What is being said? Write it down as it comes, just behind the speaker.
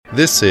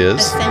This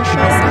is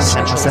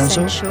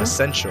Essential.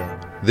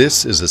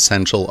 This is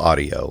Essential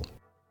Audio.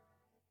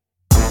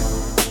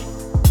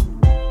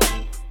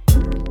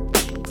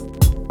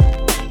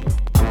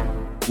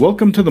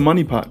 Welcome to the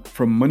Money Pot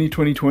from Money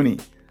 2020.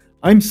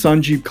 I'm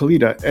Sanjeev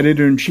Kalita,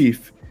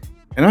 Editor-in-Chief,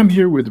 and I'm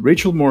here with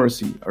Rachel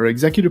Morrissey, our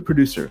Executive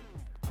Producer.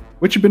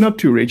 What you been up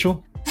to,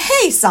 Rachel?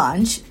 Hey,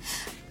 Sanj.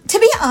 To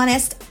be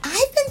honest,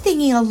 I've been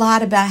thinking a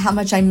lot about how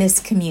much I miss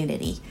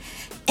community.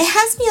 It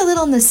has me a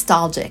little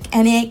nostalgic,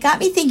 and it got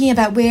me thinking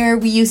about where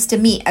we used to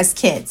meet as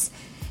kids.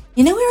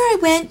 You know where I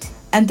went?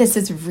 And this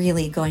is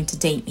really going to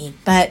date me,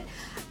 but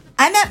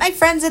I met my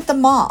friends at the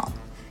mall.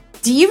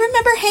 Do you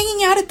remember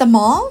hanging out at the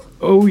mall?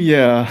 Oh,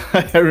 yeah.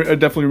 I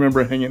definitely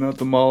remember hanging out at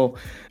the mall,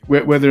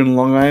 whether in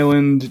Long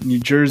Island, New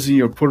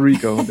Jersey, or Puerto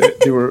Rico.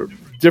 They were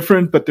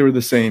different, but they were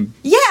the same.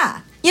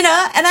 Yeah,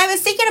 and I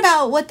was thinking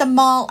about what the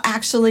mall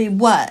actually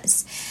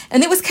was.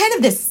 And it was kind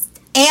of this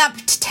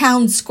amped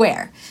town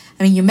square.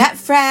 I mean, you met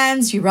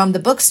friends, you roamed the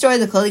bookstore,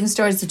 the clothing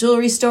stores, the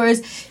jewelry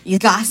stores. You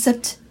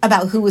gossiped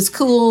about who was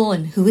cool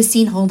and who was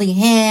seen holding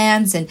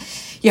hands. And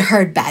you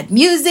heard bad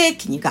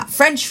music and you got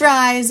French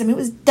fries. I mean, it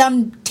was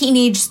dumb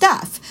teenage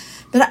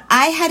stuff. But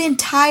I had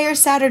entire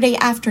Saturday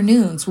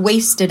afternoons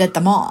wasted at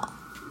the mall.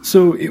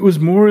 So it was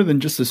more than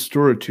just a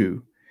store or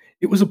two.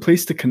 It was a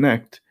place to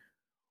connect.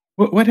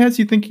 What has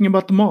you thinking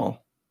about the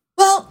mall?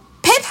 Well,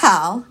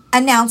 PayPal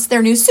announced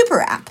their new super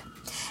app.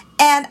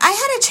 And I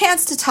had a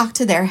chance to talk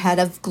to their head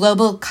of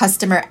global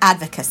customer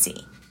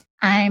advocacy.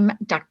 I'm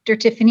Dr.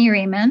 Tiffany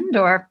Raymond,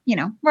 or,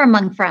 we're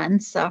among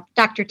friends, so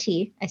Dr.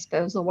 T, I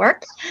suppose, will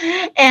work.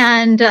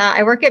 And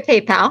I work at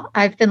PayPal.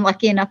 I've been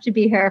lucky enough to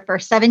be here for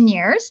 7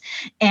 years,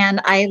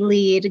 and I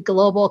lead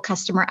global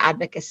customer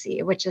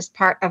advocacy, which is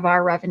part of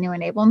our revenue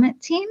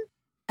enablement team.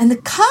 And the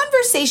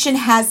conversation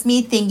has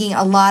me thinking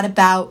a lot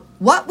about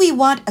what we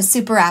want a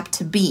super app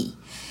to be.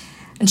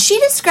 And she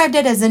described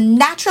it as a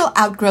natural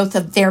outgrowth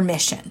of their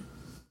mission.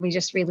 We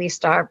just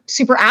released our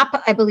super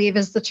app, I believe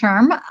is the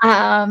term.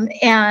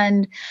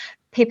 And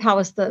PayPal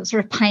was the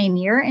sort of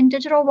pioneer in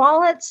digital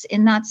wallets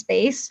in that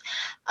space,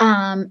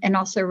 and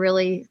also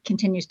really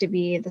continues to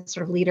be the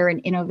sort of leader and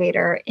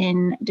innovator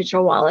in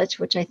digital wallets,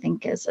 which I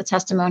think is a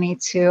testimony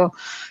to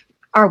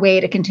our way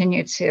to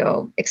continue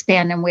to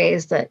expand in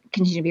ways that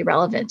continue to be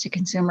relevant to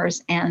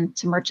consumers and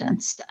to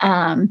merchants.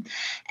 And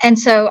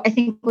so I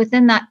think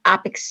within that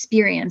app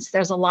experience,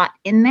 there's a lot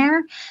in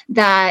there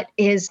that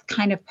is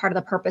kind of part of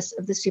the purpose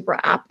of the super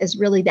app, is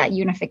really that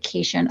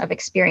unification of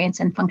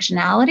experience and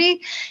functionality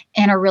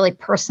and a really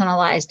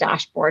personalized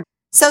dashboard.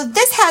 So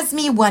this has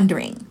me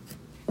wondering,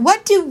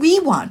 what do we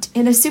want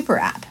in a super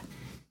app?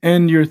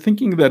 And you're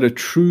thinking that a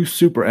true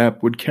super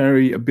app would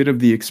carry a bit of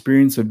the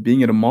experience of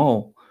being at a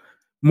mall,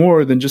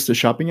 more than just a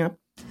shopping app?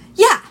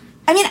 Yeah.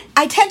 I mean,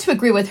 I tend to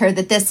agree with her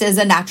that this is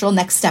a natural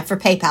next step for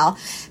PayPal.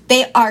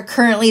 They are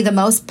currently the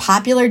most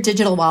popular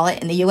digital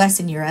wallet in the US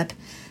and Europe.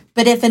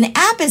 But if an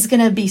app is going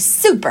to be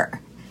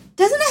super,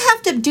 doesn't it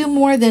have to do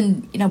more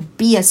than,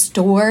 be a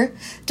store?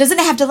 Doesn't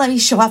it have to let me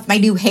show off my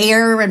new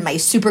hair and my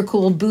super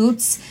cool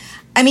boots?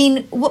 I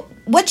mean,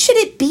 what should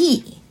it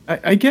be?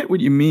 I get what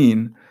you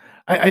mean.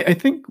 I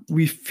think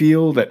we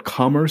feel that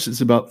commerce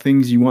is about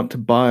things you want to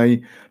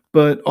buy,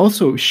 but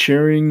also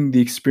sharing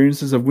the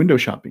experiences of window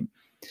shopping.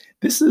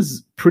 This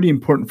is pretty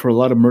important for a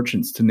lot of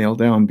merchants to nail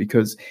down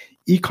because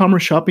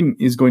e-commerce shopping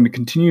is going to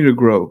continue to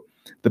grow.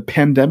 The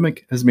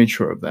pandemic has made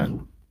sure of that.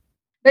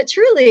 But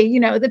truly,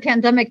 the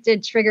pandemic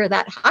did trigger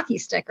that hockey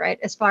stick, right,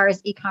 as far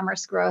as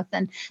e-commerce growth.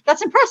 And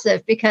that's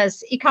impressive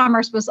because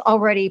e-commerce was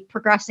already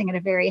progressing at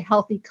a very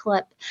healthy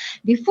clip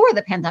before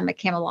the pandemic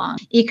came along.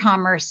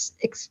 E-commerce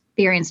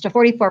experienced a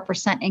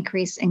 44%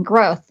 increase in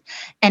growth.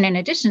 And in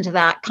addition to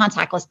that,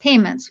 contactless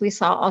payments, we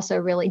saw also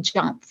really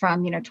jump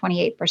from,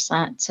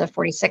 28% to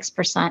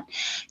 46%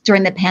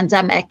 during the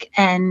pandemic.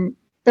 And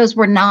those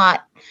were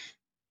not,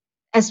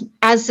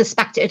 as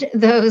suspected,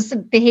 those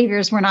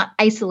behaviors were not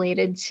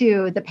isolated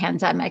to the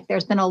pandemic.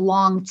 There's been a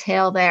long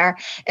tail there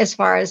as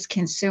far as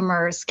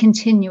consumers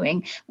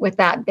continuing with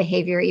that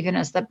behavior, even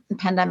as the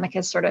pandemic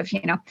has sort of,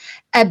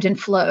 ebbed and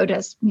flowed,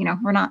 as,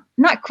 we're not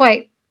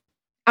quite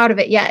out of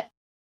it yet.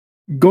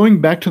 Going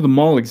back to the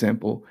mall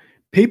example,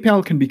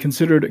 PayPal can be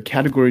considered a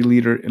category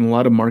leader in a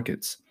lot of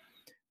markets.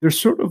 They're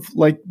sort of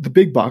like the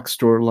big box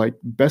store, like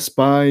Best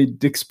Buy,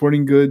 Dick's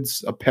Sporting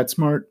Goods, a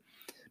PetSmart.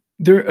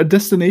 They're a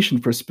destination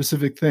for a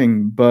specific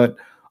thing, but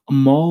a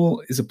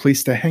mall is a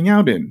place to hang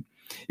out in.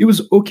 It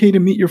was okay to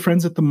meet your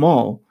friends at the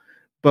mall,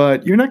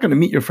 but you're not going to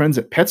meet your friends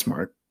at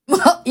PetSmart.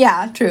 Well,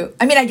 yeah, true.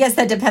 I mean, I guess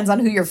that depends on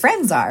who your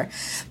friends are.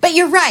 But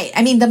you're right.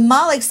 I mean, the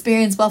mall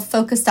experience, while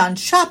focused on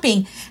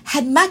shopping,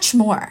 had much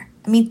more.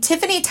 I mean,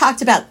 Tiffany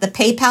talked about the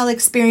PayPal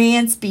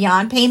experience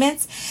beyond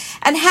payments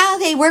and how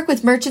they work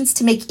with merchants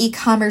to make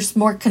e-commerce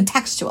more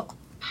contextual.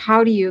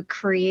 How do you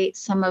create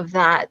some of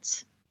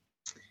that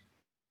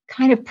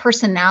kind of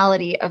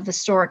personality of the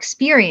store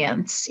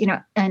experience,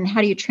 and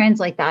how do you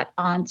translate that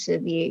onto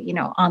the,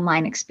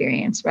 online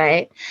experience,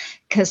 right?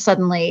 Because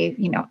suddenly,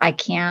 I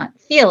can't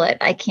feel it.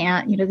 I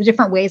can't, the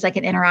different ways I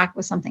can interact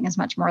with something is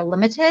much more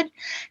limited.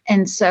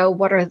 And so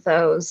what are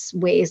those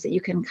ways that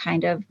you can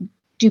kind of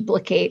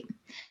duplicate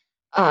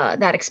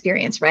that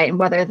experience, right? And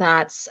whether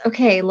that's,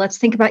 okay, let's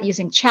think about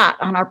using chat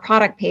on our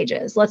product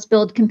pages. Let's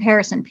build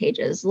comparison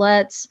pages.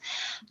 Let's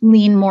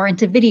lean more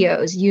into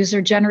videos,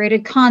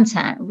 user-generated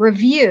content,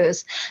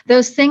 reviews,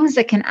 those things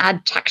that can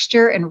add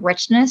texture and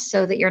richness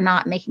so that you're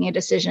not making a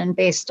decision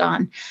based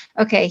on,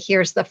 okay,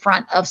 here's the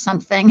front of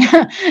something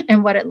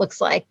and what it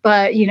looks like.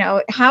 But,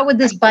 how would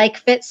this bike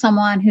fit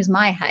someone who's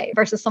my height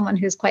versus someone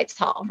who's quite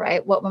tall,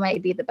 right? What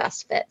might be the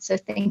best fit? So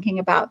thinking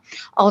about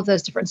all of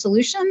those different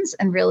solutions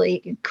and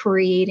really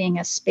creating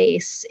a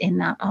space in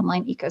that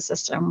online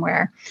ecosystem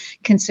where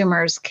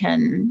consumers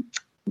can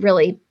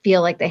really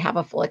feel like they have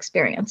a full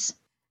experience.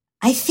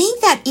 I think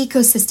that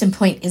ecosystem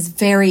point is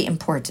very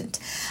important.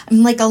 I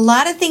mean, like a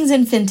lot of things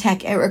in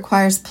fintech, it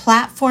requires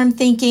platform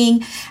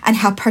thinking and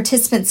how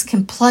participants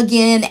can plug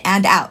in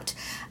and out.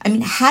 I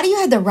mean, how do you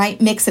have the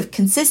right mix of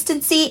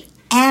consistency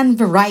and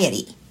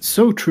variety?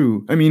 So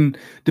true. I mean,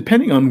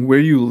 depending on where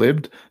you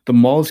lived, the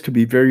malls could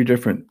be very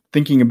different.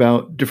 Thinking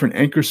about different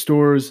anchor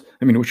stores,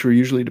 which were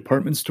usually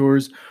department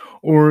stores,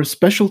 or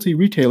specialty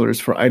retailers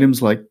for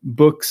items like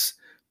books,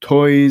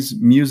 toys,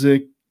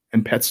 music,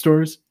 and pet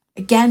stores.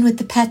 Again, with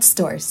the pet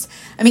stores.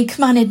 I mean,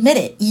 come on, admit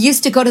it. You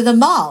used to go to the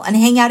mall and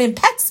hang out in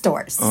pet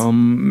stores.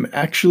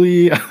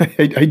 Actually,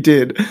 I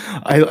did.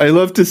 I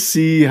love to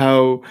see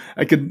how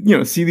I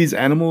could, see these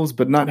animals,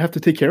 but not have to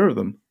take care of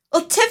them.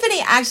 Well,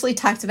 Tiffany actually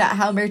talked about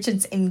how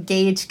merchants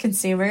engage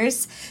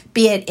consumers,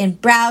 be it in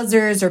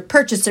browsers or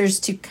purchasers,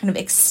 to kind of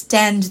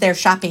extend their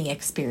shopping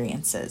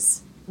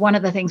experiences. One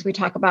of the things we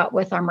talk about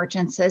with our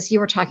merchants is you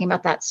were talking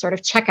about that sort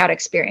of checkout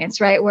experience,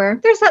 right? Where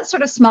there's that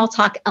sort of small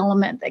talk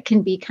element that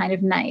can be kind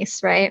of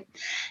nice, right?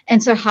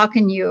 And so how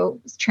can you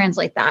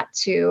translate that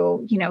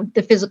to,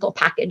 the physical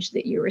package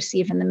that you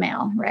receive in the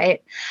mail,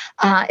 right?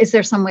 Is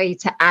there some way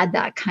to add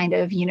that kind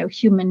of,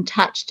 human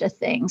touch to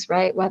things,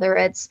 right? Whether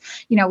it's,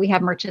 we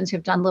have merchants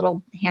who've done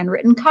little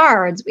handwritten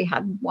cards. We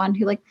had one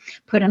who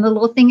put in a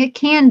little thing of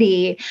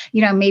candy.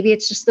 Maybe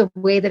it's just the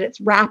way that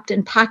it's wrapped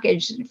and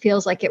packaged. It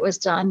feels like it was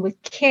done with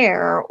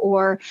care,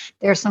 or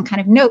there's some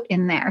kind of note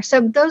in there. So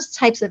those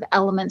types of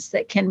elements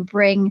that can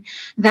bring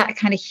that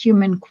kind of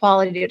human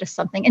quality to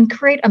something and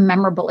create a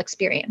memorable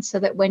experience, so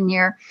that when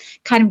you're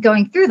kind of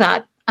going through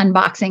that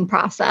unboxing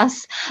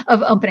process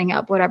of opening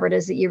up whatever it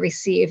is that you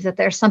receive, that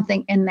there's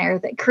something in there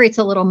that creates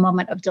a little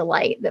moment of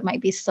delight that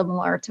might be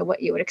similar to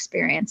what you would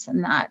experience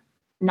in that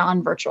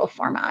non-virtual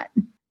format.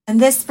 And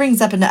this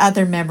brings up into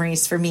other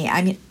memories for me.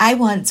 I mean, I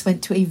once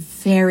went to a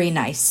very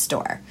nice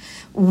store,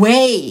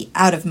 way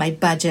out of my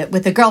budget,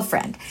 with a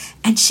girlfriend.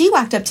 And she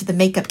walked up to the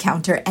makeup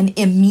counter and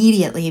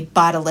immediately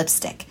bought a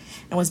lipstick.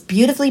 It was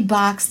beautifully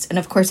boxed. And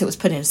of course, it was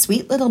put in a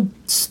sweet little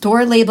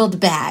store-labeled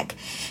bag.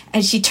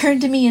 And she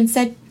turned to me and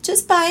said,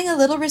 just buying a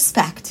little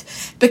respect.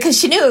 Because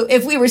she knew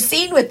if we were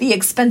seen with the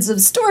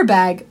expensive store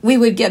bag, we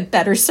would get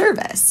better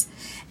service.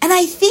 And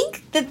I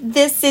think that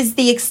this is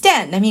the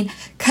extent. I mean,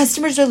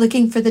 customers are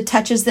looking for the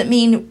touches that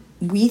mean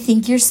we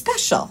think you're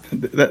special.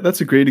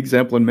 That's a great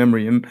example in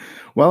memory. And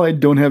while I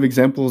don't have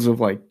examples of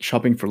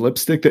shopping for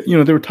lipstick, that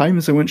there were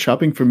times I went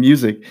shopping for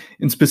music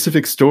in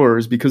specific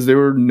stores because they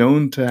were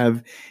known to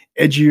have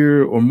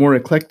edgier or more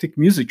eclectic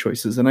music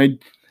choices. And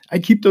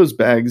I'd keep those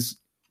bags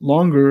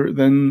longer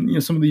than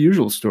some of the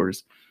usual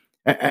stores.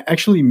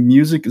 Actually,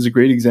 music is a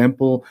great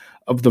example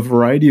of the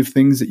variety of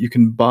things that you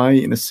can buy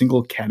in a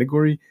single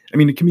category. I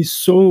mean, it can be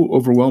so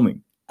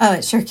overwhelming. Oh,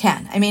 it sure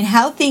can. I mean,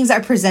 how things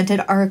are presented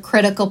are a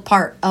critical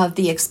part of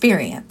the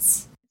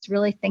experience. It's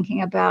really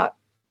thinking about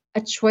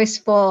a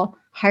choiceful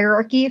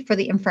hierarchy for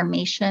the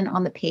information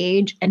on the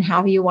page and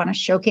how you want to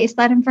showcase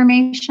that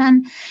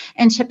information.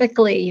 And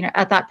typically,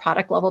 at that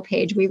product level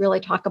page, we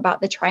really talk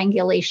about the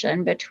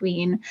triangulation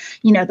between,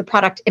 the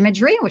product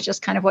imagery, which is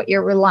kind of what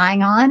you're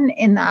relying on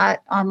in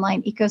that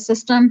online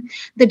ecosystem,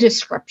 the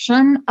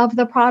description of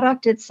the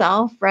product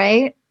itself,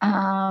 right?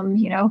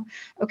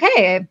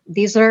 Okay,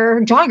 these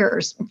are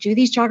joggers. Do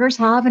these joggers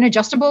have an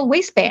adjustable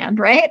waistband,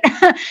 right?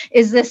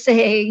 Is this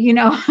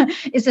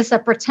a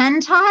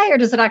pretend tie, or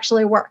does it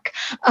actually work?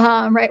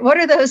 Right? What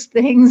are those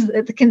things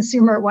that the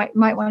consumer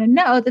might want to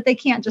know that they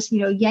can't just,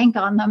 yank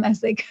on them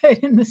as they could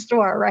in the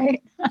store,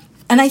 right?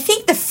 And I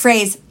think the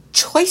phrase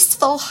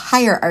choiceful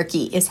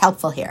hierarchy is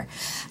helpful here.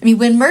 I mean,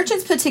 when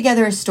merchants put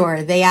together a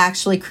store, they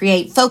actually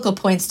create focal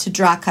points to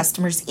draw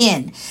customers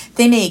in.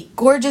 They make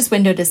gorgeous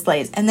window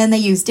displays, and then they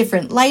use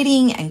different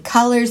lighting and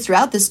colors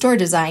throughout the store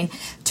design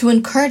to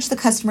encourage the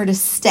customer to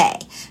stay,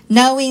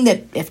 knowing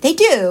that if they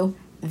do,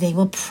 they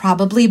will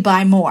probably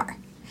buy more.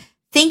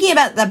 Thinking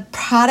about the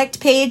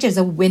product page as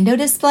a window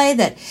display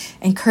that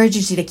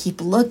encourages you to keep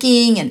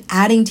looking and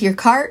adding to your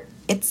cart,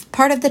 it's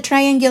part of the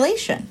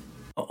triangulation.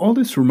 All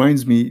this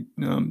reminds me,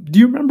 do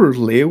you remember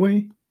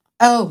layaway?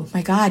 Oh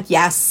my God,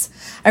 yes.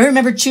 I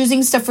remember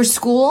choosing stuff for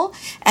school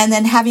and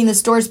then having the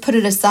stores put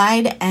it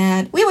aside,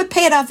 and we would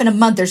pay it off in a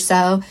month or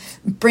so,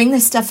 bring the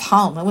stuff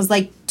home. It was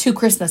like 2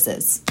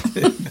 Christmases.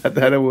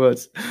 That it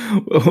was.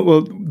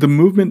 Well, the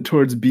movement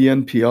towards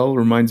BNPL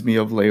reminds me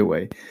of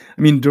layaway.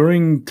 I mean,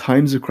 during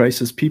times of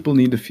crisis, people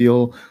need to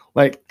feel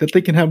like that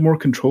they can have more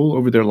control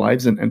over their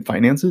lives and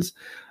finances.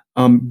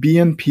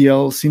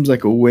 BNPL seems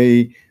like a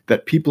way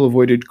that people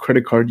avoided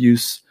credit card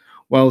use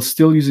while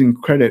still using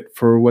credit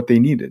for what they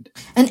needed.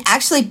 And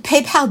actually,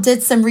 PayPal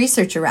did some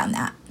research around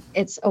that.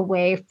 It's a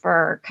way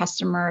for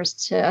customers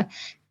to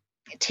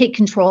take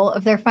control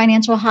of their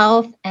financial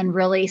health and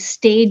really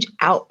stage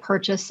out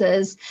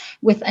purchases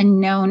with a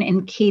known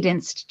and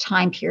cadenced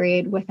time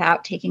period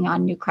without taking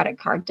on new credit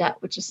card debt,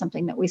 which is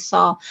something that we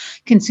saw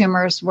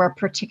consumers were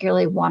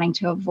particularly wanting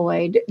to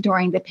avoid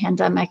during the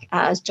pandemic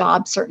as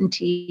job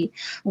certainty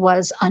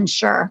was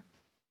unsure.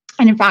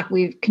 And in fact,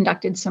 we've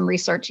conducted some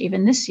research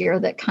even this year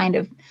that kind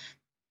of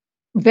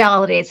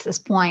validates this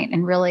point.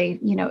 And really,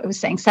 it was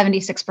saying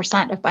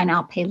 76% of buy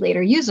now, pay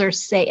later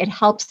users say it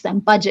helps them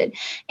budget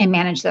and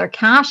manage their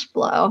cash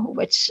flow,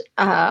 which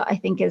I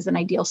think is an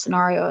ideal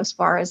scenario as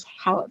far as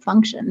how it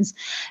functions.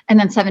 And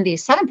then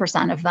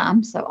 77% of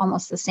them, so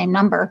almost the same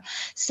number,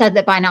 said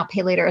that buy now,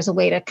 pay later is a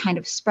way to kind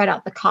of spread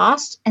out the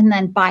cost and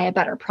then buy a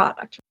better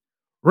product.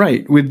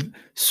 Right. With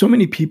so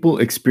many people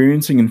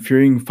experiencing and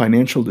fearing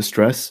financial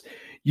distress,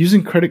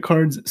 using credit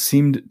cards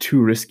seemed too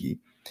risky.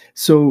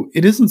 So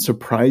it isn't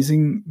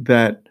surprising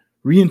that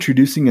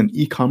reintroducing an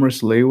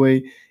e-commerce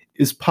layaway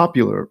is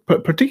popular,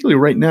 but particularly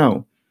right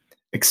now.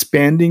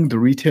 Expanding the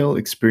retail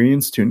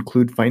experience to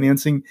include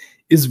financing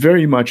is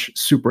very much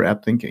super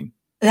app thinking.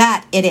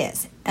 That it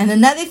is. And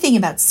another thing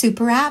about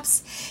super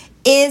apps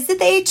is that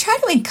they try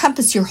to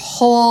encompass your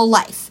whole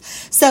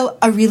life. So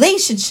a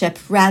relationship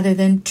rather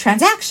than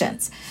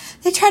transactions.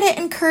 They try to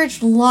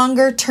encourage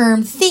longer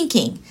term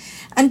thinking.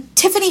 And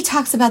Tiffany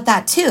talks about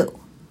that too.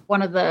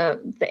 One of the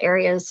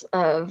areas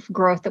of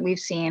growth that we've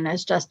seen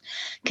is just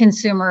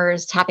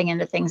consumers tapping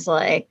into things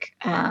like,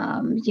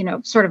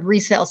 sort of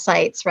resale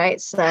sites, right?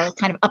 So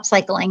kind of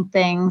upcycling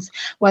things,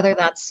 whether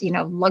that's,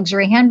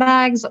 luxury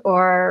handbags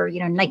or,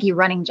 Nike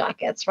running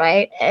jackets,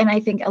 right? And I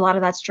think a lot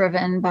of that's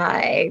driven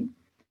by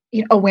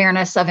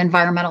awareness of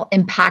environmental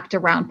impact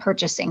around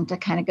purchasing, to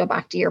kind of go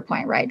back to your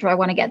point, right? Do I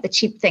want to get the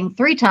cheap thing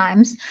 3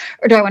 times,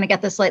 or do I want to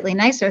get the slightly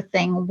nicer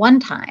thing 1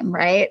 time,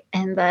 right?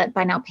 And that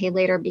buy now, pay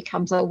later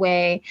becomes a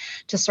way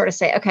to sort of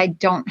say, okay, I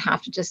don't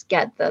have to just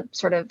get the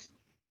sort of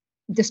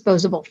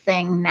disposable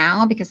thing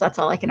now because that's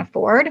all I can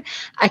afford.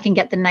 I can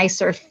get the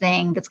nicer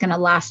thing that's going to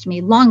last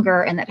me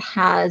longer and that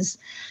has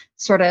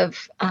sort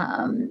of,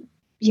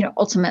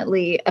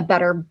 ultimately a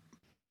better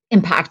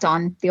impact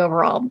on the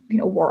overall,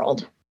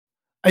 world.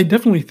 I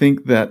definitely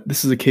think that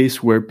this is a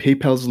case where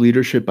PayPal's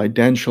leadership by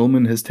Dan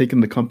Schulman has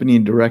taken the company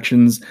in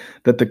directions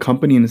that the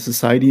company and the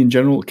society in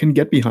general can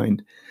get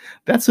behind.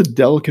 That's a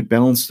delicate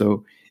balance,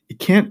 though. It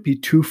can't be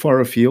too far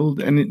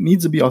afield, and it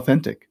needs to be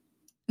authentic.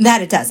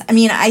 That it does. I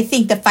mean, I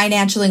think the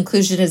financial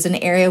inclusion is an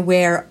area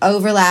where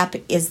overlap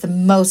is the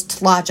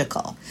most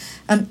logical.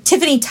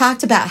 Tiffany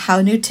talked about how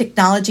new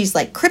technologies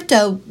like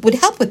crypto would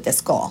help with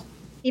this goal.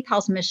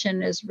 PayPal's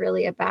mission is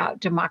really about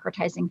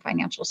democratizing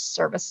financial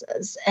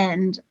services.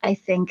 And I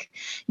think,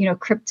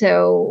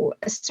 crypto,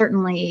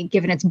 certainly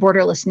given its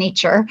borderless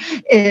nature,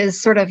 is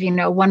sort of,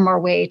 one more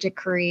way to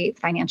create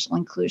financial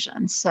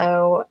inclusion.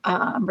 So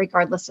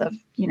regardless of,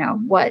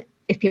 what,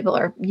 if people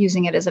are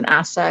using it as an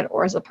asset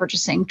or as a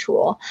purchasing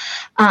tool.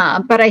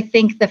 But I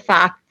think the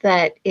fact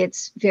that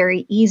it's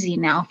very easy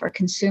now for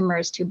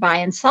consumers to buy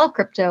and sell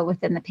crypto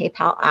within the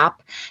PayPal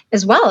app,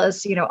 as well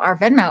as, our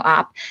Venmo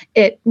app,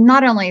 it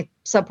not only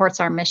supports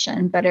our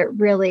mission, but it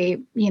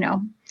really,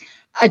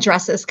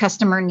 addresses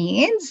customer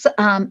needs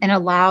and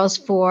allows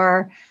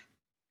for,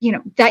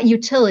 that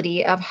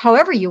utility of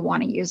however you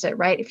want to use it,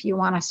 right? If you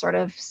want to sort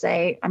of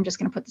say, I'm just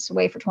going to put this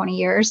away for 20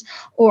 years,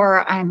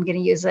 or I'm going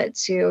to use it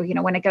to,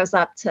 when it goes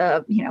up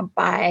to,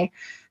 buy,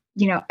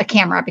 a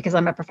camera because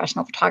I'm a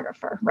professional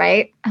photographer,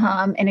 right?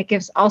 And it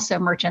gives also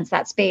merchants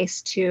that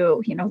space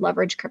to,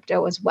 leverage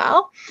crypto as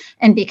well.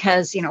 And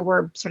because,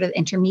 we're sort of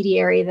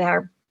intermediary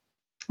there,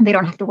 they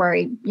don't have to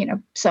worry,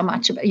 so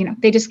much about,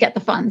 they just get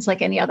the funds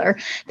like any other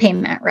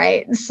payment,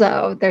 right?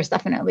 So there's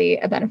definitely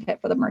a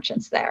benefit for the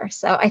merchants there.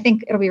 So I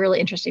think it'll be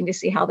really interesting to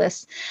see how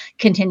this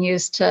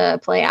continues to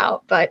play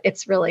out. But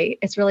it's really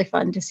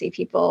fun to see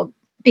people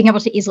being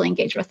able to easily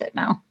engage with it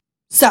now.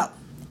 So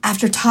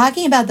after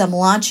talking about them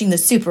launching the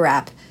super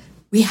app,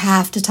 we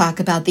have to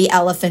talk about the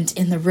elephant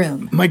in the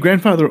room. My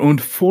grandfather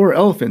owned 4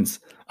 elephants.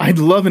 I'd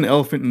love an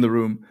elephant in the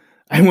room.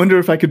 I wonder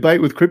if I could buy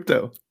it with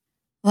crypto.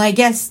 Well, I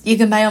guess you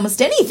can buy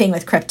almost anything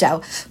with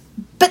crypto,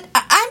 but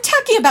I'm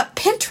talking about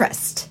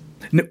Pinterest.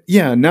 No,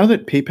 yeah, now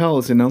that PayPal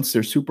has announced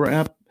their super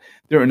app,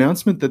 their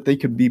announcement that they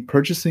could be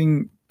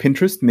purchasing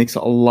Pinterest makes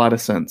a lot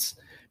of sense.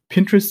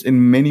 Pinterest,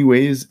 in many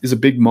ways, is a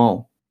big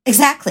mall.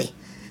 Exactly.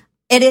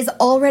 It is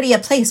already a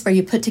place where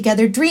you put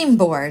together dream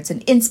boards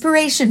and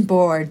inspiration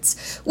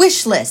boards,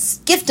 wish lists,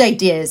 gift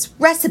ideas,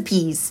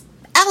 recipes,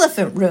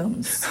 elephant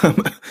rooms.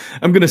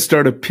 I'm going to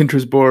start a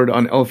Pinterest board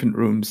on elephant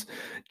rooms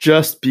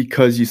just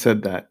because you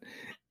said that.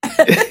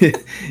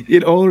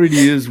 It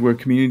already is where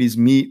communities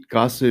meet,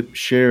 gossip,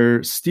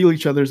 share, steal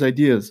each other's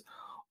ideas.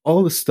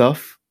 All the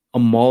stuff a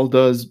mall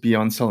does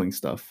beyond selling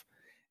stuff.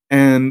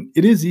 And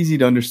it is easy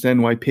to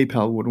understand why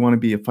PayPal would want to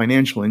be a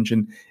financial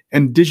engine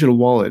and digital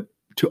wallet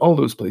to all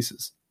those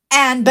places.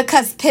 And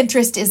because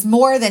Pinterest is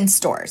more than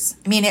stores.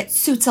 I mean, it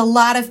suits a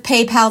lot of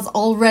PayPal's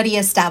already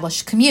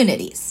established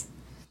communities.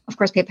 Of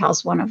course, PayPal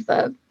is one of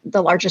the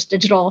largest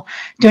digital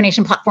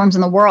donation platforms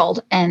in the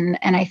world. And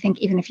I think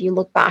even if you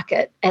look back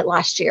at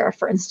last year,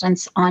 for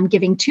instance, on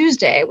Giving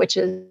Tuesday, which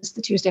is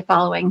the Tuesday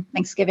following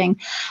Thanksgiving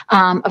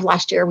of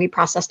last year, we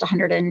processed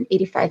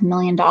 $185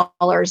 million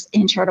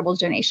in charitable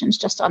donations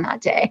just on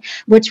that day,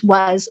 which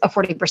was a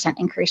 40%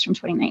 increase from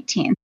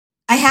 2019.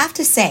 I have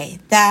to say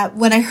that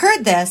when I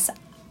heard this,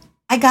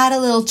 I got a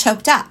little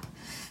choked up.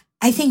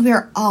 I think we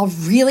are all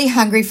really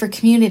hungry for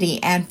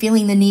community and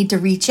feeling the need to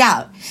reach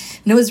out.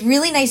 And it was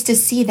really nice to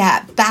see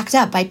that backed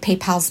up by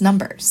PayPal's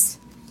numbers.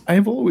 I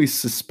have always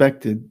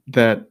suspected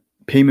that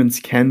payments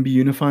can be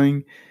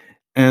unifying,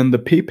 and the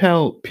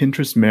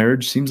PayPal-Pinterest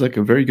marriage seems like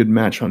a very good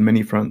match on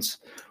many fronts.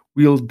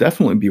 We'll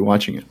definitely be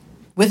watching it.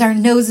 With our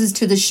noses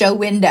to the show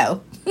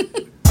window.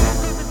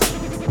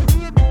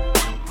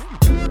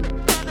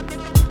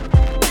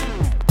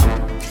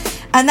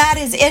 And that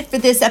is it for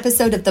this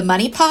episode of The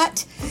Money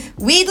Pot.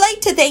 We'd like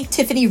to thank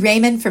Tiffany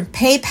Raymond from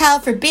PayPal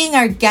for being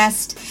our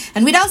guest.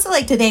 And we'd also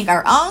like to thank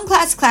our own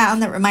class clown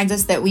that reminds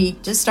us that we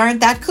just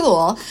aren't that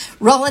cool,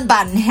 Roland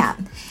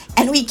Bottenham.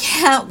 And we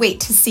can't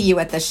wait to see you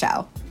at the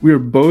show. We are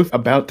both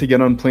about to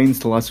get on planes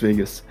to Las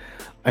Vegas.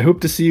 I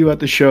hope to see you at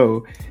the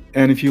show.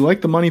 And if you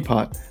like The Money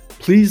Pot,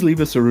 please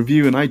leave us a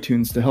review in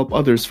iTunes to help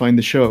others find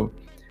the show.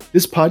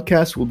 This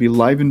podcast will be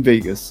live in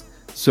Vegas,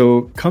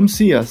 so come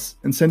see us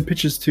and send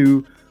pitches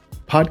to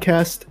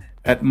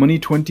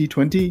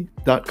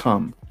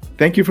podcast@money2020.com.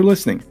 Thank you for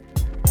listening.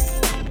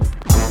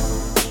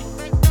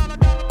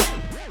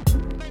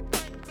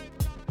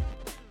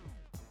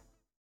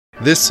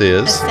 This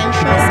is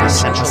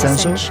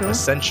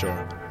Essential.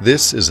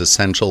 This is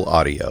Essential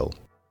Audio.